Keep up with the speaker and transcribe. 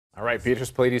All right, Beatrice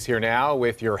Politi is here now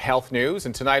with your health news,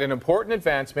 and tonight an important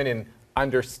advancement in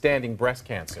understanding breast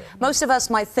cancer. Most of us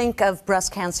might think of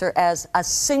breast cancer as a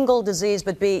single disease,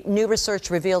 but new research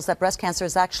reveals that breast cancer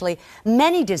is actually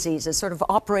many diseases sort of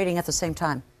operating at the same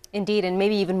time. Indeed, and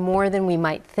maybe even more than we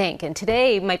might think. And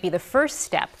today might be the first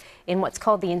step in what's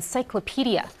called the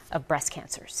encyclopedia of breast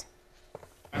cancers.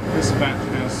 This vat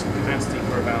has capacity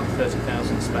for about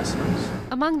 30,000 specimens.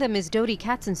 Among them is Dodi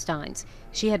Katzenstein's.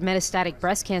 She had metastatic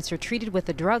breast cancer treated with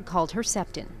a drug called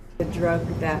Herceptin. A drug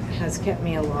that has kept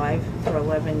me alive for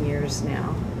 11 years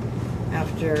now,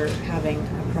 after having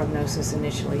a prognosis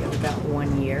initially of about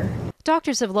 1 year.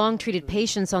 Doctors have long treated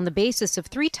patients on the basis of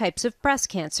 3 types of breast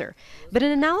cancer. But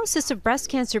an analysis of breast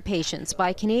cancer patients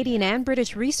by Canadian and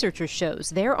British researchers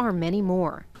shows there are many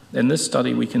more. In this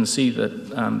study, we can see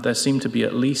that there seem to be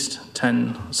at least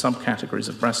 10 subcategories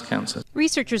of breast cancer.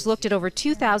 Researchers looked at over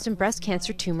 2,000 breast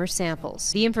cancer tumor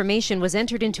samples. The information was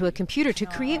entered into a computer to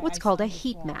create what's called a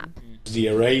heat map. The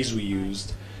arrays we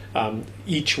used,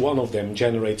 each one of them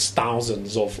generates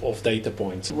thousands of data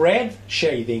points. Red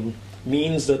shading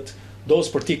means that those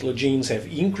particular genes have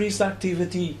increased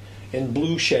activity, and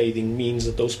blue shading means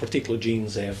that those particular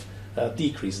genes have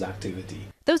decreased activity.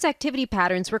 Those activity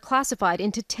patterns were classified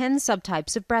into 10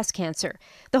 subtypes of breast cancer.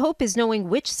 The hope is knowing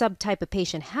which subtype a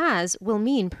patient has will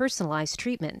mean personalized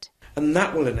treatment. And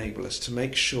that will enable us to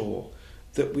make sure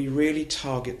that we really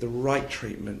target the right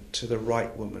treatment to the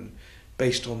right woman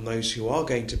based on those who are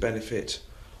going to benefit,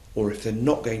 or if they're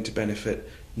not going to benefit,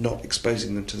 not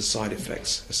exposing them to the side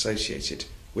effects associated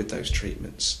with those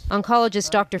treatments. Oncologist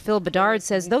Dr. Phil Bedard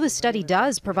says though the study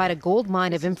does provide a gold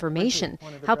mine of information,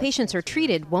 how patients are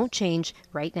treated won't change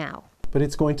right now. But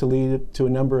it's going to lead to a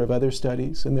number of other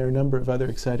studies, and there are a number of other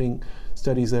exciting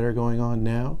studies that are going on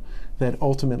now that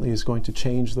ultimately is going to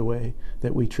change the way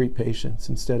that we treat patients.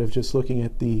 Instead of just looking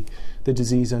at the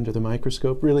disease under the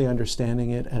microscope, really understanding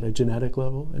it at a genetic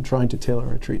level and trying to tailor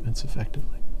our treatments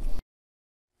effectively.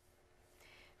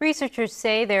 Researchers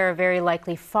say there are very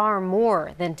likely far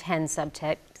more than 10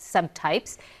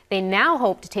 subtypes. They now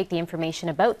hope to take the information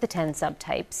about the 10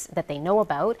 subtypes that they know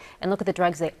about and look at the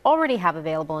drugs they already have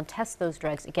available and test those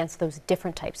drugs against those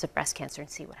different types of breast cancer and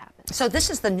see what happens. So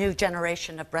this is the new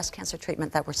generation of breast cancer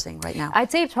treatment that we're seeing right now.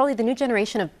 I'd say it's probably the new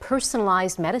generation of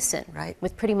personalized medicine, right,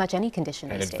 with pretty much any condition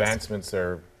and these days. advancements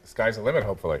are, the sky's the limit,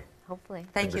 hopefully. Hopefully.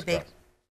 Thank you, Bea.